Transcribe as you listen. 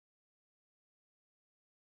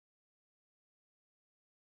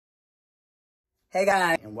Hey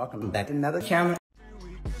guys, and welcome back to another channel. Every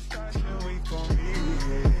week is Fashion Week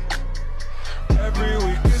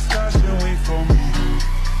for me.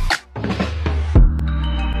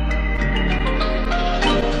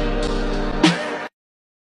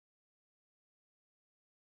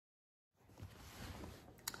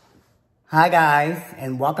 Hi guys,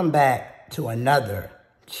 and welcome back to another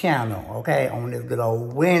channel, okay, on this good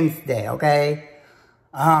old Wednesday, okay?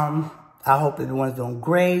 I hope everyone's doing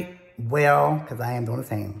great, well, because I am doing the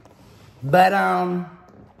same. But, I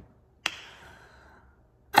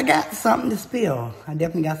got something to spill. I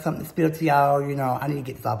definitely got something to spill to y'all. You know, I need to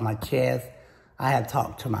get this off my chest. I have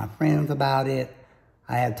talked to my friends about it.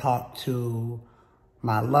 I have talked to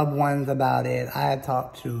my loved ones about it. I have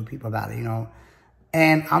talked to people about it, you know.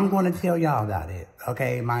 And I'm going to tell y'all about it,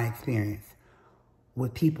 okay? My experience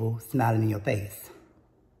with people smiling in your face,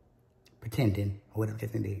 pretending, or whatever the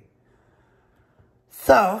case may be.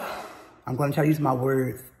 So, I'm going to try to use my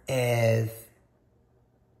words as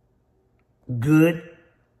good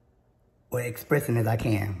or expressing as I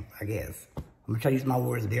can, I guess. I'm going to try to use my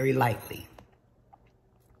words very lightly.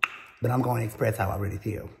 But I'm going to express how I really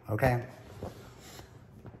feel, okay?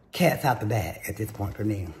 Cat's out the bag at this point for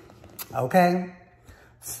me, okay?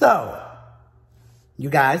 So, you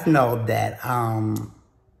guys know that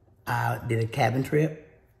I did a cabin trip,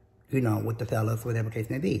 you know, with the fellas, whatever case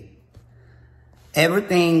may be.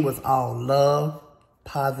 Everything was all love,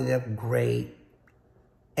 positive, great.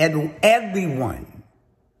 Everyone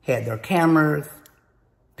had their cameras,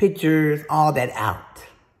 pictures, all that out,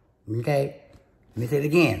 okay? Let me say it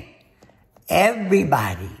again.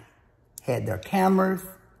 Everybody had their cameras,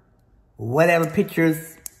 whatever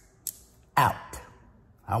pictures, out.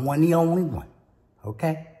 I wasn't the only one,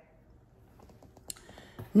 okay?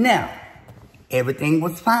 Now, everything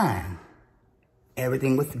was fine.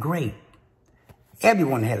 Everything was great.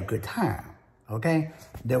 Everyone had a good time, okay?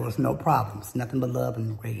 There was no problems, nothing but love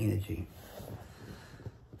and great energy.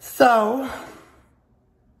 So,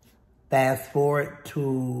 fast forward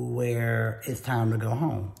to where it's time to go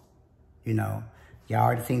home. You know, y'all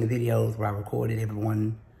already seen the videos where I recorded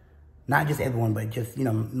everyone. Not just everyone, but just, you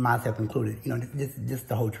know, myself included. You know, just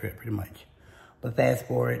the whole trip, pretty much. But fast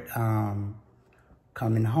forward,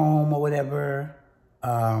 coming home or whatever,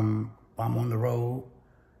 I'm on the road.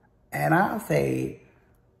 And I'll say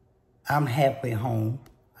I'm halfway home.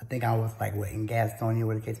 I think I was like, what, in Gastonia,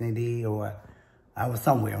 whatever the case may be, or I was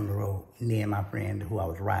somewhere on the road near my friend who I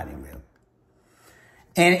was riding with.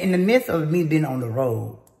 And in the midst of me being on the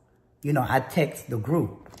road, you know, I text the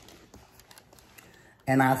group.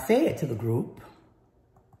 And I said to the group,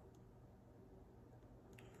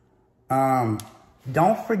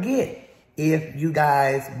 don't forget, if you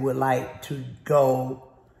guys would like to go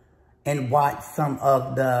and watch some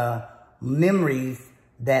of the memories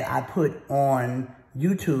that I put on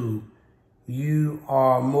YouTube, you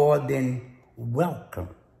are more than welcome,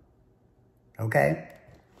 okay?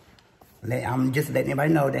 I'm just letting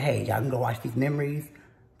everybody know that, hey, y'all can go watch these memories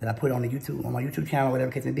that I put on my YouTube channel,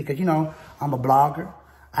 whatever case may be, because, you know, I'm a blogger.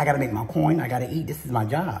 I got to make my coin. I got to eat. This is my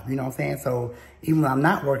job. You know what I'm saying? So even when I'm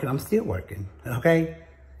not working, I'm still working. Okay?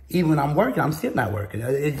 Even when I'm working, I'm still not working.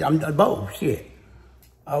 I'm both. Shit.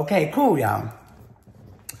 Okay, cool, y'all.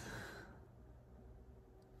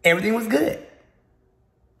 Everything was good.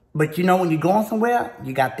 But you know, when you're going somewhere,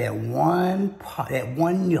 you got that one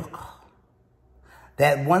nook,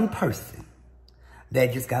 that one person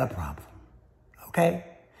that just got a problem. Okay?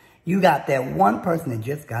 You got that one person that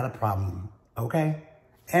just got a problem. Okay?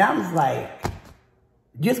 And I was like,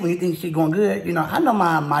 just when you think shit going good, you know, I know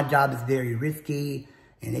my job is very risky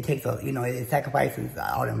and it takes you know, it sacrifices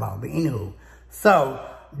all involved. But anywho, so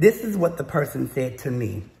this is what the person said to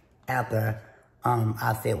me after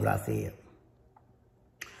I said what I said.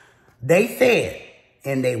 They said,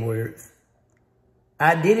 in their words,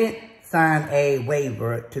 I didn't sign a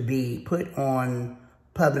waiver to be put on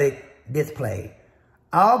public display.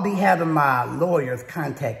 I'll be having my lawyers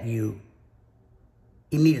contact you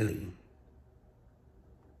immediately.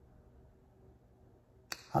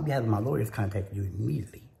 I'll be having my lawyers contact you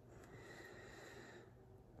immediately.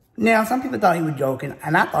 Now, some people thought he was joking,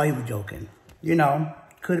 and I thought he was joking. You know,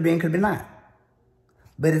 could have been, could have been not.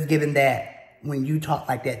 But it's given that when you talk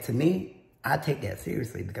like that to me, I take that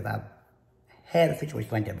seriously because I've had a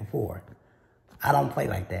situation like that before. I don't play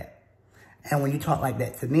like that. And when you talk like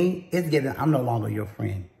that to me, it's given I'm no longer your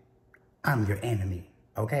friend. I'm your enemy,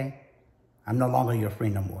 okay? I'm no longer your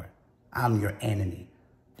friend no more. I'm your enemy.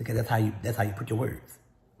 Because that's how you put your words.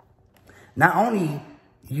 Not only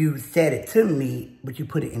you said it to me, but you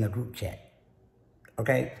put it in a group chat.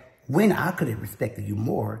 Okay? When I could have respected you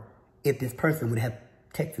more if this person would have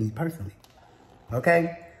texted me personally.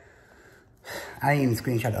 Okay? I didn't even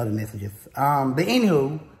screenshot the other messages. But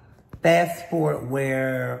anywho, fast forward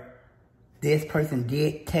where this person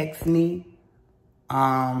did text me,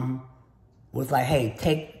 was like, hey,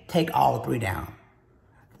 take all 3 down.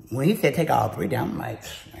 When he said take all 3 down, I'm like,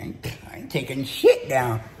 I ain't taking shit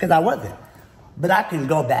down, because I wasn't. But I can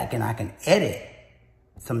go back and I can edit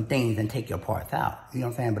some things and take your parts out. You know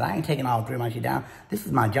what I'm saying? But I ain't taking all 3 of my shit down. This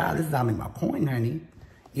is my job. This is how I make my coin, honey.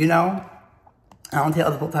 You know? I don't tell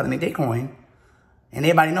other folks how to make their coin. And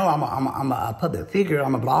everybody know I'm a public figure.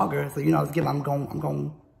 I'm a blogger. So, you know, I'm going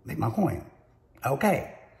to make my coin.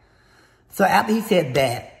 Okay. So after he said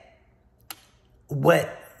that,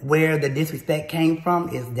 where the disrespect came from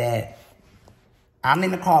is that I'm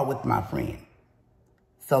in the car with my friend.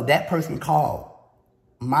 So that person called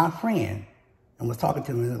my friend and was talking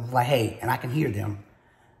to me and was like, hey, and I can hear them.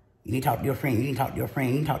 You need to talk to your friend. You need to talk to your friend.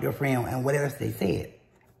 You need to talk to your friend, and whatever they said.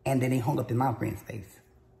 And then they hung up in my friend's face.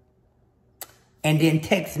 And then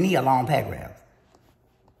text me a long paragraph.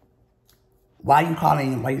 Why you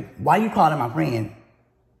calling my friend?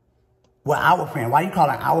 Well, our friend. Why you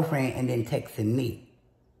calling our friend and then texting me?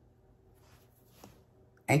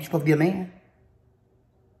 Ain't you supposed to be a man?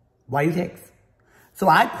 Why you text? So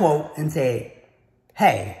I quote and said,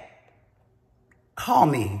 hey, call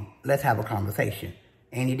me. Let's have a conversation.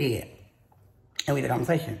 And he did. And we had a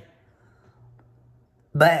conversation.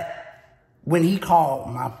 But when he called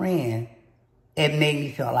my friend, it made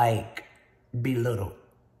me feel like belittled.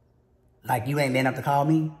 Like, you ain't man enough to call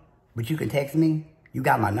me, but you can text me. You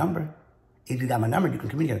got my number. If you got my number, you can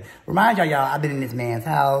communicate. Remind y'all, I've been in this man's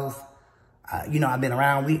house. You know, I've been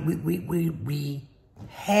around. We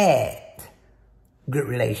had good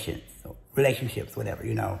relationships, whatever,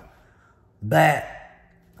 you know. But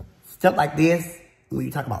stuff like this, when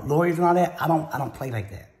you talk about lawyers and all that, I don't play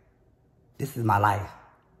like that. This is my life.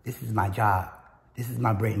 This is my job. This is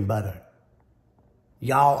my bread and butter.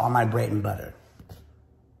 Y'all are my bread and butter.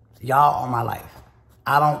 Y'all are my life.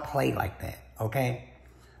 I don't play like that, okay?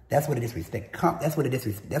 That's where the disrespect comes.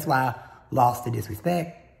 That's why I lost the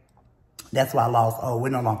disrespect. That's why I lost, oh, we're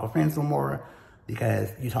no longer friends no more, because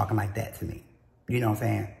you're talking like that to me. You know what I'm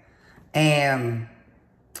saying? And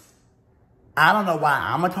I don't know why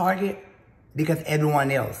I'm a target, because everyone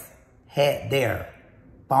else had their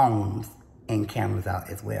phones and cameras out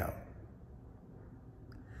as well.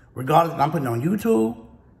 Regardless if I'm putting it on YouTube,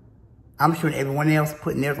 I'm sure everyone else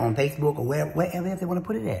putting theirs on Facebook or wherever else they want to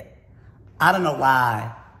put it at. I don't know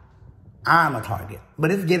why I'm a target,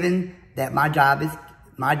 but it's given that my job is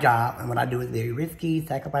my job, and what I do is very risky,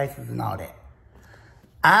 sacrifices and all that.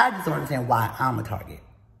 I just don't understand why I'm a target.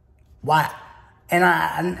 Why? And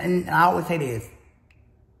I always say this.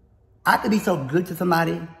 I could be so good to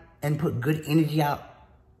somebody and put good energy out,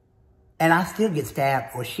 and I still get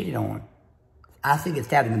stabbed or shitted on. I still get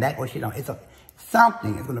stabbed in the back or shit on.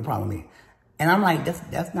 Something is going to problem me. And I'm like,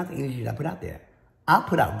 that's not the energy that I put out there. I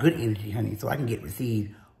put out good energy, honey, so I can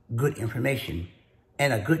receive good information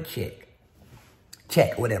and a good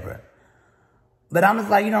check, whatever. But I'm just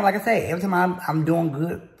like, you know, like I say, every time I'm doing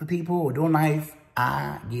good for people or doing nice,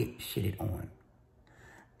 I get shitted on.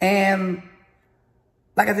 And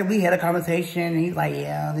like I said, we had a conversation, and he's like,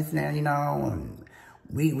 yeah, this and that, you know, and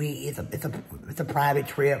it's a private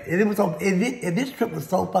trip. If this trip was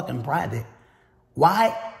so fucking private,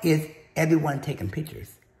 why is everyone taking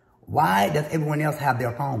pictures? Why does everyone else have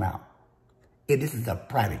their phone out? If this is a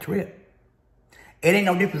private trip, it ain't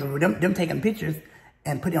no difference with them taking pictures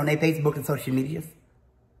and putting it on their Facebook and social medias.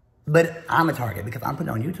 But I'm a target because I'm putting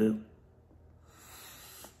it on YouTube.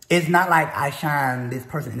 It's not like I shine this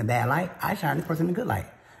person in a bad light. I shine this person in a good light.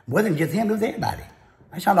 It wasn't just him, it was everybody.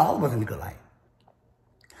 I shined all of us in a good light.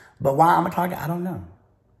 But why I'm a target, I don't know.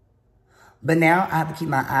 But now I have to keep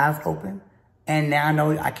my eyes open. And now I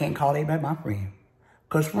know I can't call everybody my friend.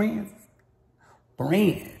 Because friends.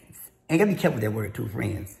 And you gotta be careful with that word too,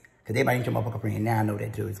 friends. Because everybody ain't your motherfucking friend. Now I know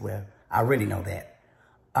that too as well. I really know that.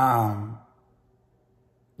 Gotta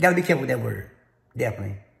be careful with that word.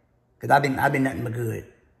 Definitely. Because I've been nothing but good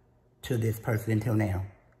to this person until now.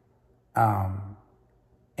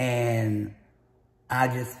 And I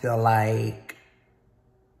just feel like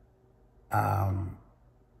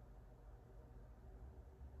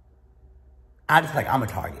I'm a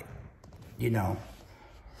target, you know.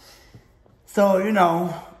 So, you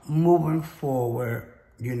know, moving forward,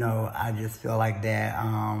 you know, I just feel like that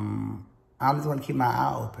I'm just going to keep my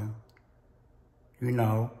eye open, you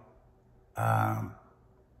know.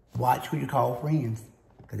 Watch who you call friends,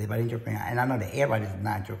 because everybody ain't your friend. And I know that everybody is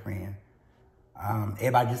not your friend.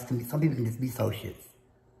 Everybody just can be, some people can just be associates,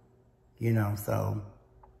 you know, so.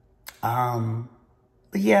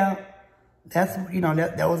 But yeah, that's, you know,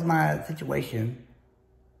 that was my situation.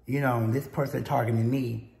 You know, this person targeting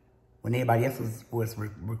me when everybody else was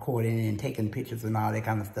recording and taking pictures and all that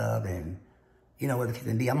kind of stuff. And, you know, what the case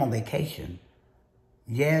may be, I'm on vacation.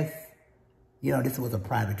 Yes, you know, this was a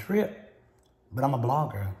private trip, but I'm a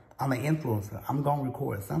blogger. I'm an influencer. I'm going to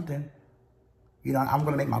record something. You know, I'm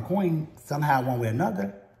going to make my coin somehow, one way or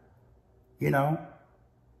another. You know,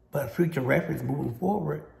 but future reference moving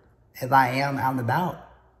forward, if I am out and about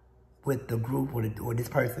with the group or this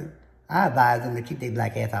person, I advise them to keep their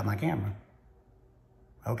black ass out my camera.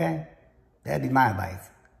 Okay? That'd be my advice.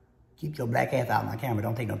 Keep your black ass out my camera.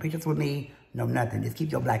 Don't take no pictures with me, no nothing. Just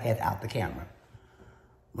keep your black ass out the camera.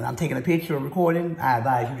 When I'm taking a picture or recording, I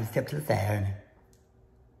advise you to step to the side, honey.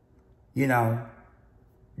 You know,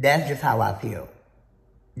 that's just how I feel.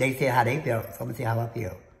 They said how they felt, so I'm gonna say how I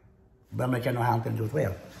feel. But I'm gonna let y'all know how I'm feeling as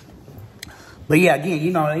well. But yeah, again,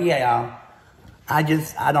 you know, yeah, y'all. I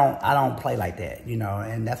don't play like that, you know,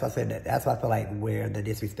 and that's why I said that. That's why I feel like where the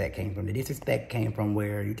disrespect came from. The disrespect came from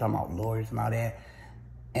where you talking about lawyers and all that,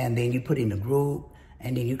 and then you put in the group,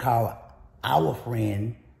 and then you call our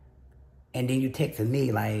friend, and then you texting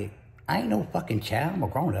me like, I ain't no fucking child, I'm a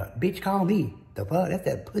grown up. Bitch, call me. The fuck? That's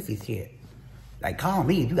that pussy shit. Like, call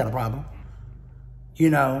me if you got a problem. You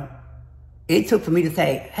know, it took for me to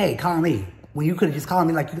say, hey, call me. When you could have just called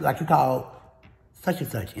me like you called such and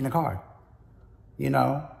such in the car. You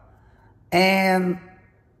know? And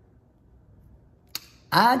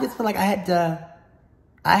I just feel like I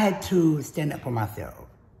had to stand up for myself.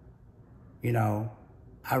 You know?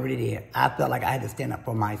 I really did. I felt like I had to stand up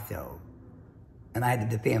for myself. And I had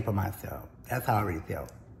to defend for myself. That's how I really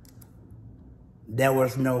felt.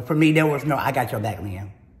 For me, there was no, I got your back,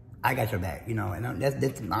 Liam. I got your back, you know, and that's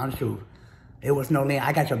the honest truth. There was no, Liam,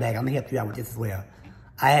 I got your back. I'm gonna help you out with this as well.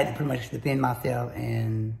 I had to pretty much defend myself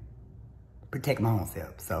and protect my own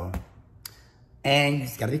self, so. And you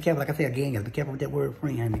just gotta be careful, like I said again, you gotta be careful with that word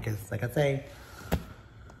friend, because like I say,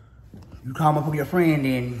 you call up with your friend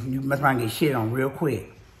and you mess around and get shit on real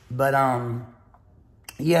quick. But,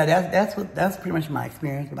 yeah, that's pretty much my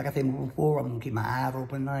experience. But like I said, moving forward, I'm gonna keep my eyes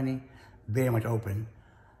open, honey. Very much open.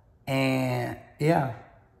 And yeah.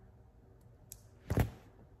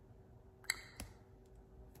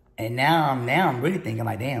 And now I'm really thinking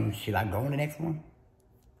like, damn, should I go on the next one?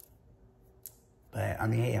 But I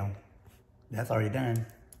mean, hell, that's already done.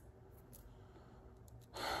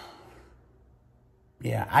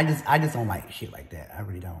 Yeah, I just don't like shit like that. I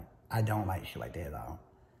really don't. I don't like shit like that at all.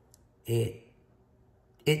 It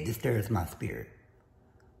disturbs my spirit.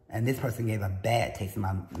 And this person gave a bad taste in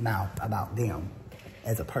my mouth about them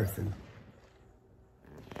as a person.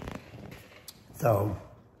 So,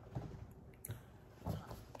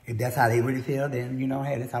 if that's how they really feel, then, you know,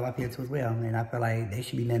 hey, that's how I feel too as well. And I feel like they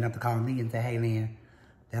should be man enough to call me and say, hey, man,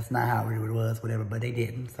 that's not how it really was, whatever. But they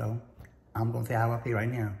didn't, so I'm going to say how I feel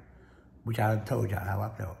right now, which I told y'all how I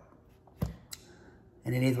felt.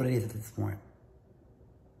 And it is what it is at this point.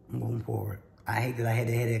 Moving forward. I hate that I had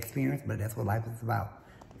to have the experience, but that's what life is about.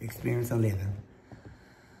 Experience and living.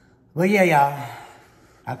 But yeah, y'all.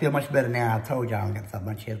 I feel much better now. I told y'all I got something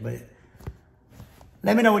on my chest, but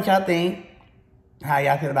let me know what y'all think. How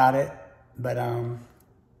y'all feel about it. But I'm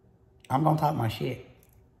gonna talk my shit.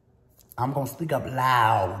 I'm gonna speak up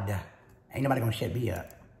loud. Ain't nobody gonna shut me up.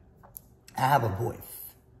 I have a voice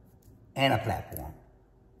and a platform.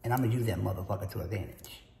 And I'm gonna use that motherfucker to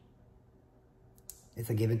advantage. It's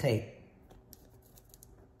a give and take.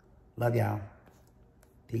 Love y'all.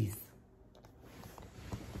 Peace.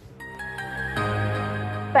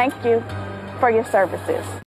 Thank you for your services.